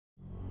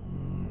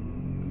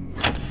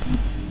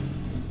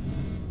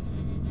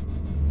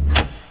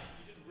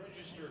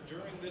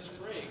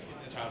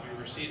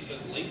your seat says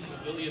late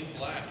pavilion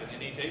black and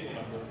any table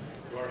number.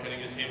 You are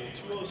heading to table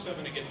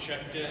 207 to get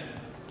checked in.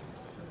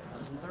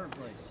 Third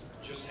place.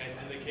 Just head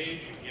to the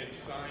cage and get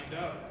signed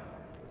up.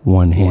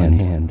 One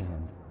hand.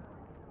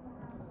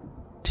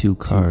 Two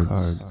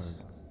cards.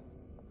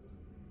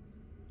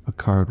 A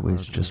card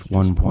weighs just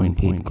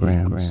 1.8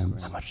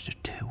 grams. How much do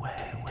two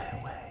weigh?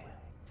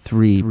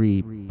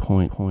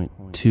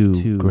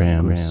 3.2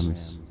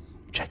 grams.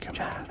 Check your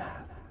math.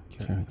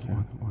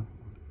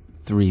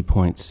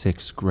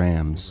 3.6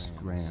 grams.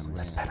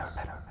 That's better.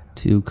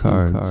 Two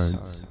cards.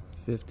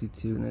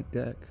 52 in a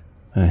deck.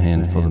 A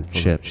handful of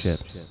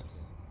chips.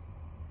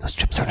 Those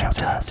chips are now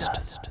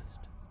dust.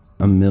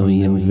 A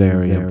million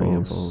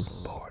variables.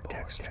 Board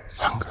textures.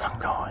 Hunger,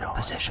 gnawing,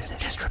 position,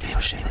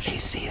 distribution. The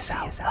AC is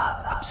out.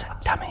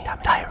 Upset tummy,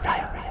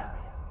 diarrhea.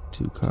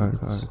 Two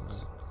cards.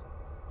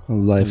 A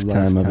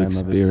lifetime of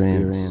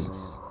experience.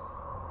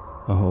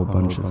 A whole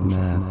bunch of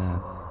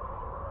math.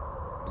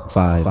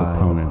 5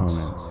 opponents.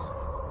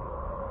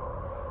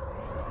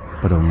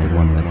 But only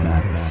one that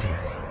matters.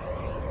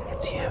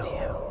 It's you.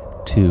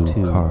 Two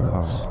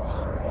cards.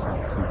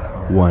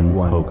 One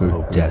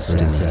poker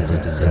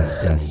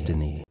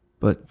destiny.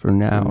 But for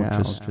now,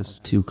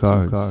 just two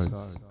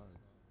cards.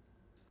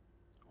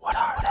 What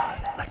are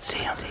they? Let's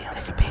see them.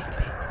 Take a peek.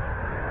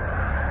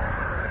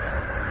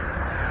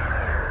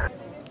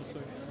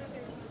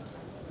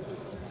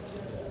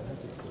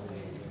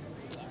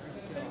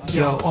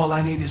 Yo, all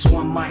I need is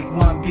one mic,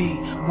 one beat,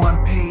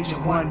 one page,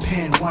 and one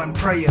pen, one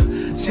prayer.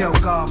 Tell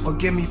God,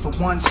 forgive me for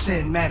one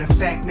sin. Matter of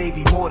fact,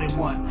 maybe more than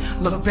one.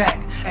 Look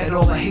back at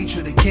all the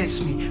hatred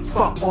against me.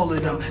 Fuck all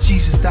of them.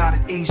 Jesus died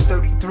at age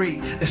 33.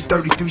 That's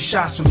 33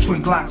 shots from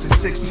twin Glocks at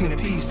 16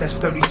 apiece. That's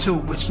 32,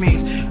 which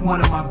means one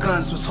of my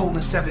guns was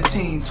holding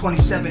 17.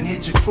 27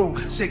 hit your crew,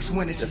 6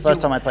 went into The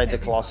first time I played the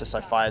Colossus,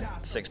 I fired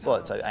 6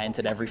 bullets. I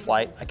entered every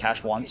flight, I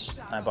cashed once,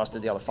 and I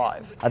busted the other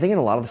 5. I think in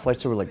a lot of the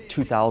flights there were like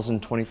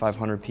 2,000,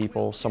 2,500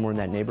 people, somewhere in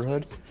that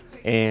neighborhood.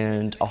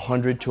 And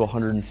 100 to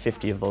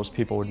 150 of those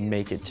people would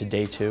make it to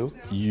day 2.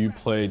 You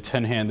play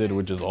 10-handed,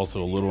 which is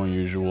also a little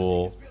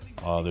unusual.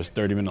 There's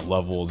 30-minute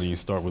levels, and you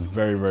start with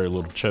very, very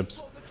little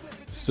chips.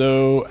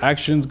 So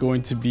action's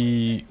going to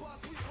be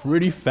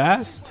pretty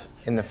fast.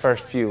 In the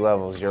first few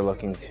levels, you're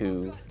looking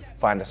to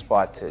find a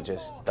spot to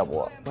just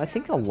double up. I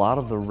think a lot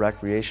of the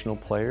recreational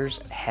players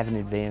have an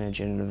advantage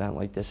in an event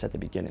like this at the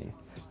beginning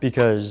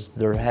because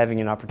they're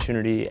having an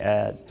opportunity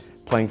at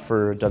playing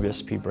for a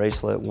WSOP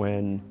bracelet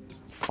when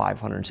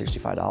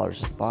 $565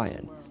 is the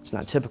buy-in. It's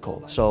not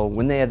typical. So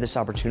when they have this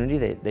opportunity,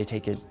 they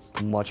take it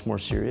much more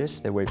serious.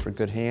 They wait for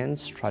good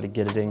hands, try to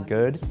get it in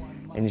good,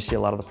 and you see a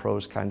lot of the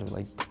pros kind of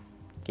like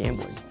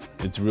gambling.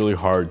 It's really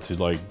hard to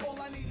like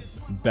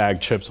bag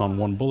chips on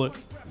one bullet.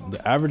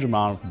 The average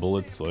amount of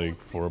bullets like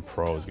for a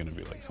pro is gonna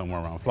be like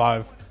somewhere around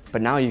 5.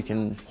 But now you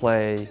can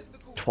play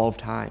 12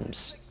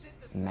 times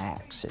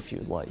max if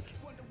you'd like.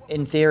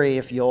 In theory,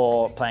 if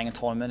you're playing a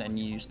tournament and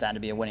you stand to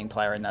be a winning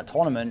player in that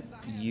tournament,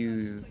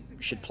 you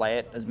should play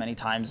it as many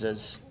times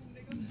as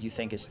you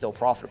think is still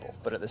profitable.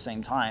 But at the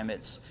same time,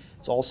 it's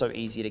also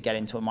easy to get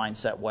into a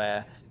mindset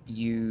where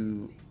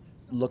you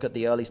look at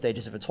the early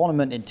stages of a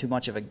tournament in too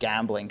much of a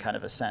gambling kind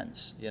of a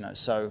sense, you know.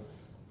 So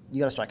you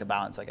got to strike a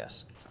balance, I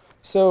guess.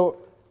 So,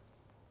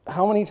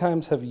 how many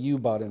times have you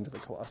bought into the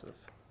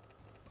Colossus?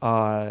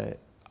 I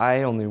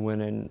only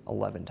went in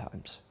 11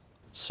 times.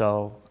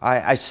 So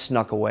I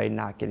snuck away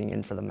not getting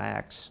in for the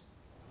max.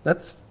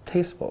 That's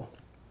tasteful.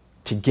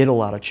 To get a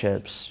lot of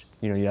chips,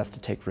 you know, you have to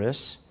take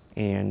risks,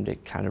 and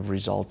it kind of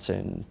results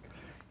in,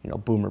 you know,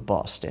 boom or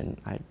bust. And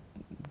I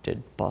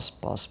did bust,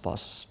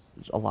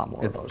 a lot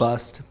more of those. It's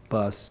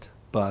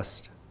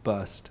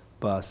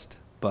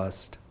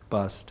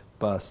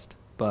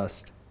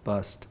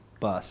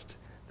bust.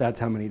 That's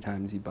how many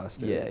times you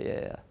busted.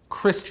 Yeah.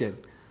 Christian,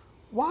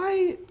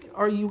 why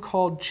are you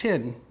called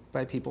Chin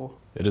by people?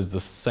 It is the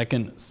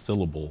second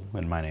syllable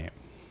in my name.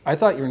 I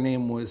thought your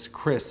name was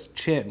Chris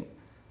Chin.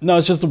 No,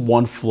 it's just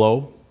one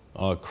flow,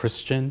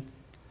 Christian.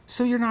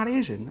 So you're not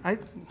Asian.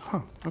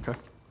 Okay.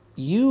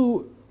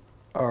 You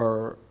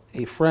are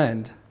a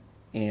friend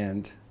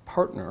and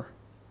partner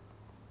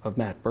of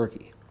Matt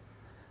Berkey.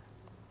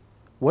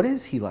 What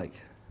is he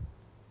like?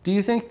 Do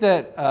you think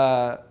that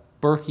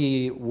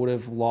Berkey would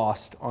have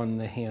lost on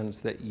the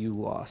hands that you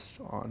lost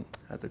on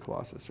at the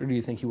Colossus? Or do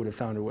you think he would have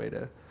found a way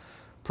to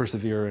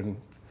persevere and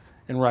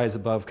rise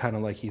above, kind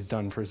of like he's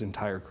done for his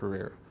entire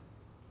career?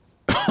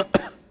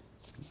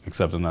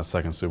 Except in that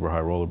second super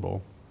high roller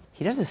bowl.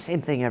 He does the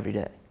same thing every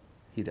day.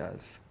 He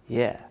does.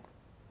 Yeah.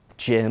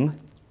 Gym.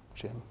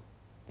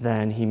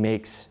 Then he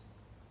makes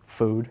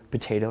food,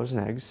 potatoes and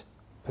eggs.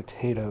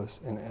 Potatoes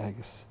and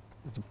eggs.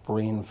 It's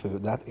brain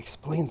food. That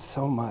explains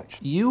so much.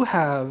 You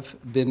have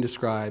been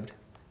described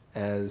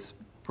as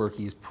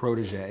Berkey's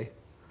protege.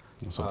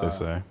 That's what they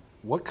say.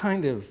 What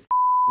kind of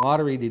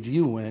lottery did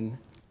you win?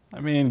 I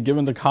mean,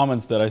 given the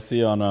comments that I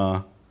see on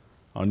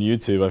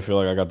YouTube, I feel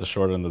like I got the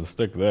short end of the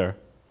stick there.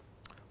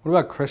 What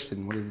about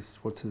Christian?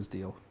 What's his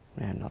deal?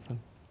 Man, nothing.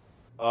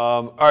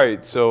 All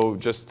right, so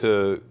just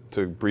to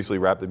briefly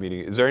wrap the meeting,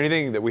 is there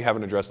anything that we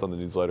haven't addressed on the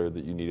newsletter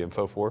that you need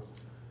info for?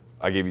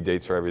 I gave you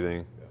dates for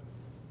everything.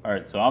 All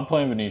right, so I'm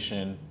playing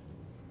Venetian,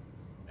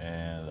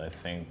 and I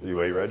think... Are you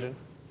late, Regin?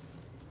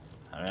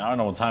 I mean, I don't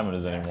know what time it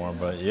is anymore,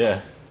 but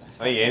yeah.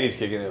 I think Andy's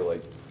kicking it at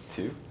like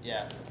 2?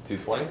 Yeah.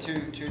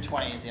 2:20?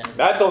 2:20 is the end of the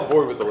Matt's on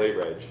board with the late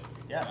reg.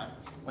 Yeah, man.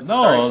 What's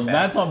No,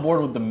 Matt's on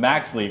board with the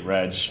max late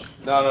reg.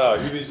 No,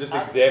 he was just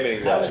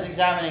examining that. I was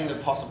examining the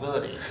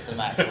possibilities of the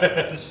max late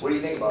reg. What do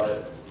you think about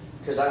it?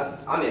 Because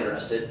I'm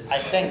interested. I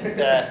think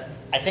that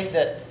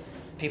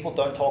people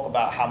don't talk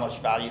about how much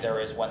value there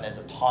is when there's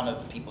a ton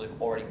of people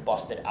who've already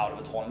busted out of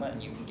a tournament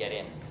and you can get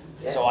in.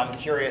 Yeah. So I'm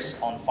curious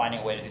on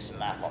finding a way to do some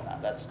math on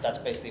that. That's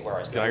basically where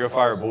I stand. Can I go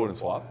fire a bullet and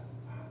swap?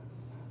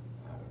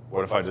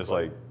 What if I just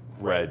like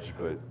reg,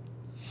 but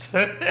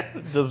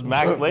just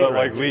max late but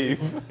reg. Like leave?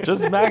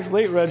 Just max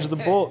late reg the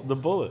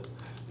bullet.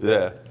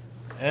 Yeah.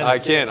 And I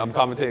can't. I'm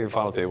commentating the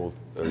final table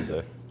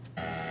Thursday.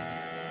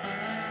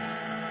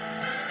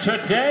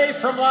 Today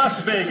from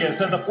Las Vegas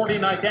and the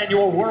 49th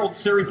Annual World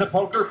Series of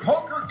Poker,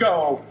 Poker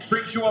Go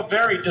brings you a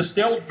very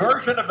distilled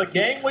version of the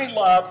game we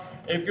love.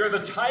 If you're the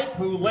type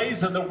who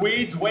lays in the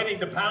weeds waiting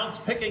to pounce,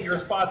 picking your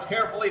spots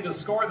carefully to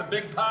score the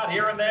big pot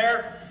here and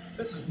there,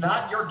 this is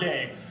not your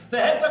game. The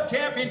Heads-Up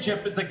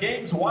Championship is the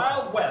game's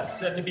Wild West,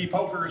 said to be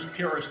poker's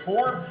purest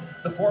form.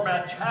 The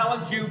format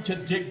challenges you to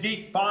dig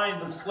deep,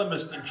 find the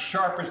slimmest and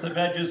sharpest of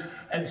edges,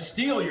 and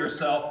steel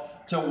yourself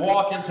to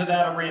walk into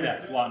that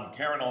arena. Lon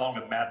Karen along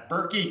with Matt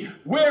Berkey.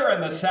 We're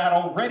in the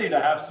saddle, ready to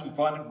have some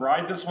fun and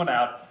ride this one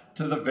out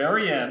to the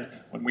very end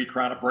when we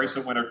crown a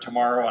bracelet winner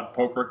tomorrow on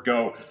Poker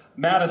Go.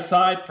 Matt,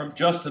 aside from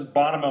Justin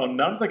Bonomo,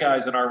 none of the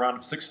guys in our round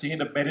of 16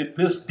 have made it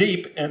this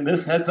deep in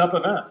this heads-up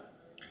event.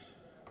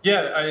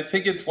 Yeah, I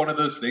think it's one of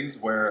those things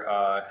where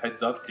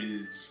heads up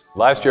is...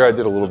 Last year I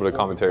did a little bit of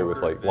commentary with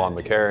like Lon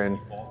McCarran.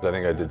 I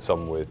think I did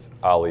some with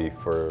Ali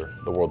for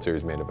the World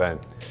Series main event.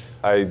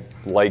 I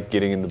like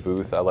getting in the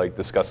booth. I like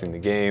discussing the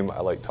game. I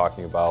like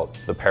talking about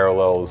the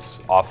parallels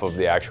off of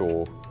the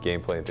actual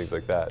gameplay and things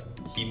like that.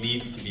 He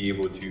needs to be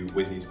able to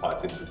win these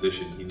pots in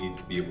position. He needs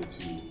to be able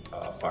to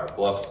fire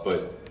bluffs.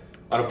 But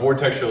on a board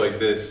texture like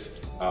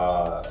this,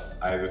 I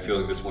have a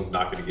feeling this one's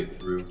not going to get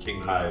through.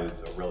 King High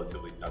is a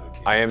relatively nutted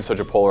team. I am such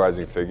a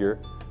polarizing figure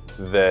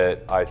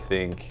that I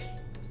think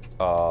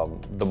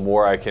the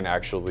more I can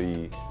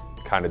actually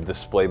kind of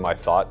display my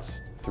thoughts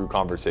through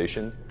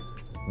conversation,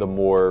 the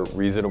more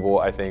reasonable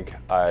I think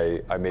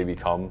I may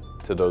become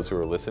to those who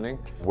are listening.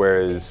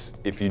 Whereas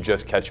if you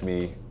just catch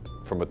me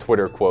from a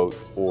Twitter quote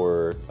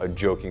or a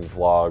joking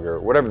vlog or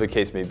whatever the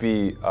case may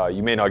be,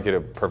 you may not get a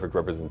perfect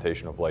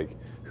representation of like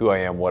who I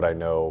am, what I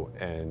know,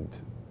 and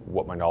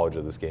what my knowledge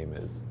of this game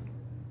is.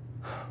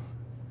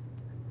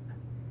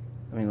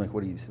 I mean, like,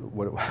 what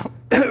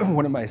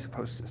am I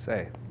supposed to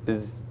say?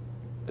 Is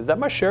that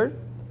my shirt?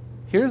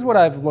 Here's what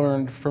I've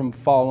learned from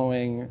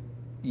following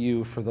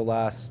you for the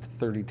last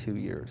 32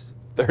 years.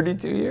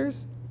 32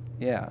 years?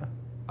 Yeah.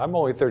 I'm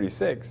only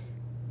 36.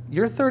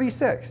 You're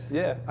 36?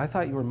 Yeah. I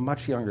thought you were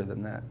much younger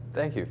than that.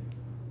 Thank you.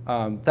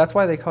 That's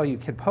why they call you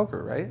Kid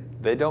Poker, right?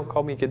 They don't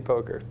call me Kid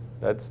Poker.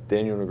 That's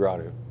Daniel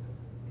Negreanu.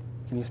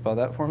 Can you spell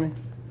that for me?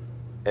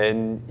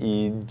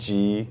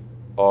 N-E-G-R-E.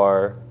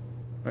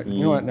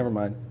 You know what? Never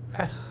mind.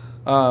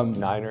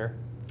 Niner.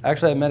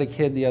 Actually, I met a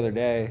kid the other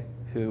day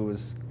who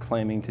was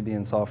claiming to be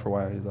in Sol for a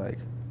while. He's like,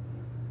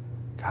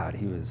 God,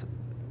 he was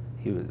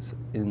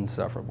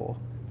insufferable.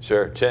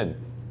 Sure, Chin.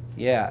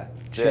 Yeah,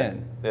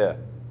 Chin. Yeah.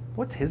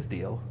 What's his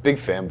deal? Big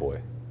fanboy.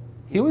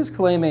 He was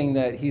claiming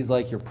that he's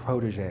like your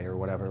protege or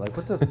whatever. Like,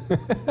 what the?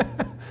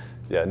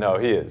 Yeah, no,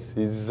 he is.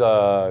 He's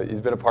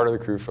been a part of the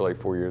crew for like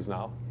 4 years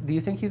now. Do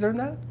you think he's earned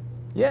that?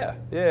 Yeah.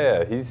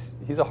 He's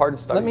a hard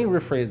study. Let me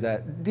rephrase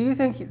that.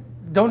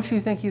 Don't you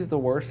think he's the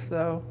worst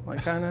though?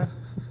 Like, kind of.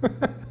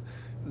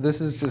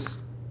 This is just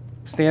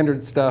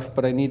standard stuff,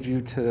 but I need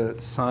you to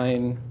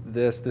sign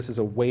this. This is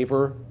a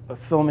waiver, a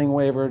filming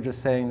waiver,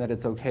 just saying that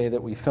it's okay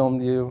that we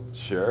filmed you.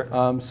 Sure.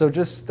 So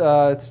just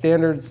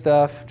standard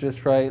stuff,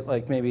 just write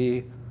like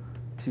maybe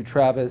to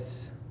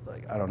Travis,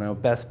 like, I don't know,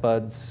 best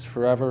buds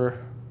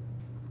forever,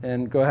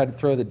 and go ahead and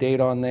throw the date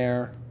on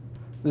there.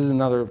 This is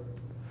another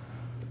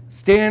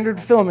standard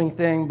filming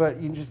thing,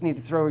 but you just need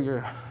to throw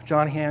your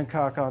John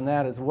Hancock on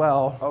that as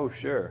well. Oh,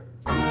 sure.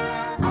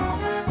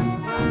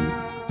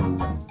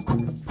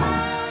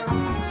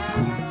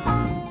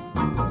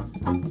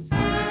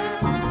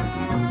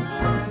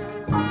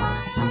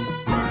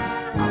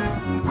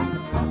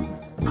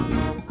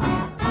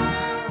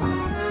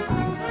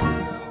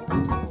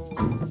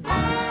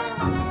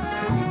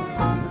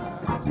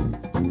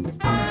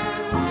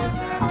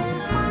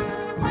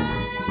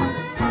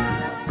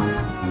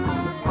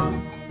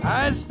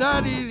 I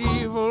studied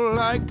evil,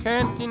 I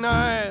can't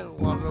deny it.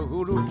 Was a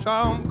hoodoo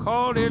charm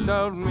called He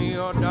Loves Me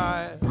or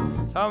Die.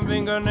 Some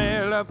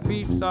fingernail, a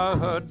piece of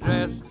her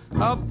dress,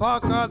 a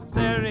pocket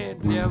theory,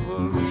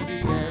 devil in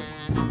the ass.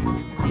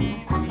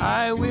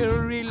 I will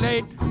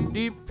relate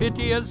the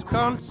piteous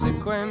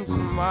consequence of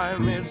my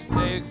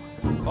mistakes.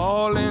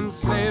 Fallen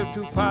slave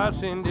to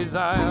passing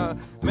desire,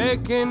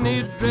 making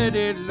it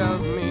dreaded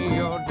love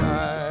me or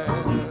die.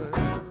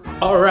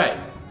 All right,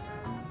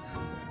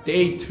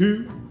 day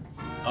 2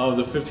 of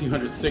the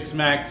 1500 Six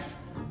Max.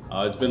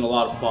 It's been a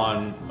lot of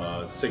fun.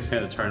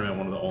 Six-handed tournament,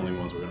 one of the only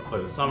ones we're gonna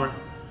play this summer.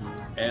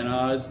 And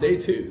it's day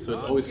 2, so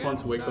it's always fun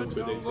to wake up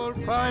to a day 2.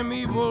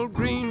 Primeval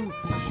green,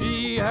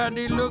 she had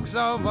the looks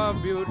of a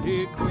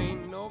beauty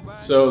queen.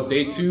 So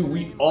day 2,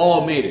 we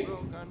all made it.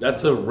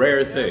 That's a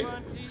rare thing.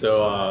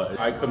 So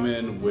I come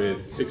in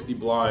with 60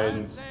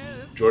 blinds,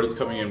 Jordan's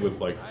coming in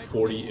with like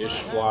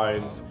 40-ish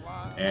blinds,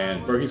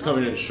 and Berkey's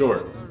coming in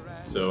short.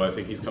 So I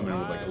think he's coming in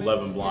with like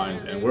 11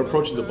 blinds, and we're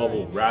approaching the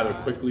bubble rather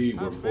quickly.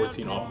 We're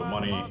 14 off the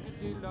money,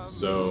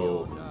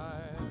 so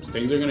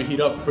things are gonna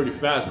heat up pretty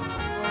fast.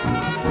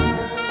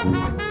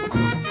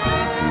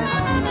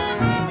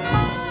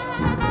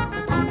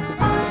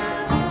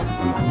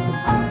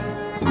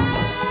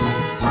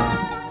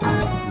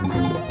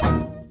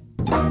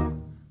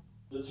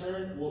 The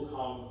turn will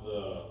come with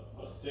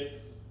a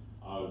 6,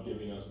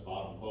 giving us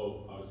bottom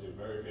boat, obviously a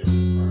very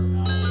favorable card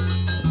now.